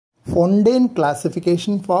Fontaine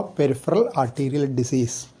classification for peripheral arterial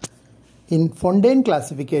disease. In Fontaine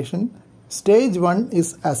classification, stage 1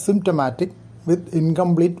 is asymptomatic with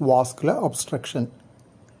incomplete vascular obstruction.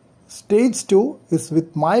 Stage 2 is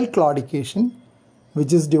with mild claudication,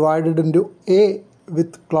 which is divided into A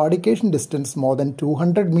with claudication distance more than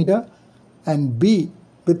 200 meter and B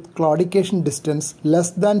with claudication distance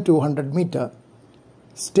less than 200 meter.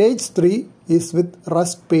 Stage 3 is with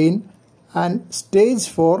rest pain and stage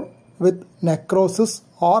 4 with necrosis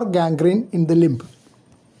or gangrene in the limb.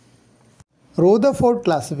 Rutherford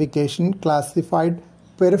classification classified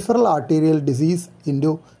peripheral arterial disease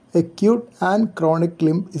into acute and chronic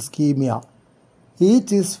limb ischemia.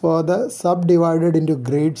 Each is further subdivided into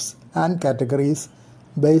grades and categories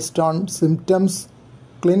based on symptoms,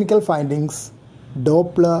 clinical findings,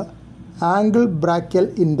 Doppler, angle brachial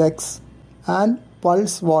index, and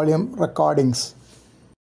pulse volume recordings.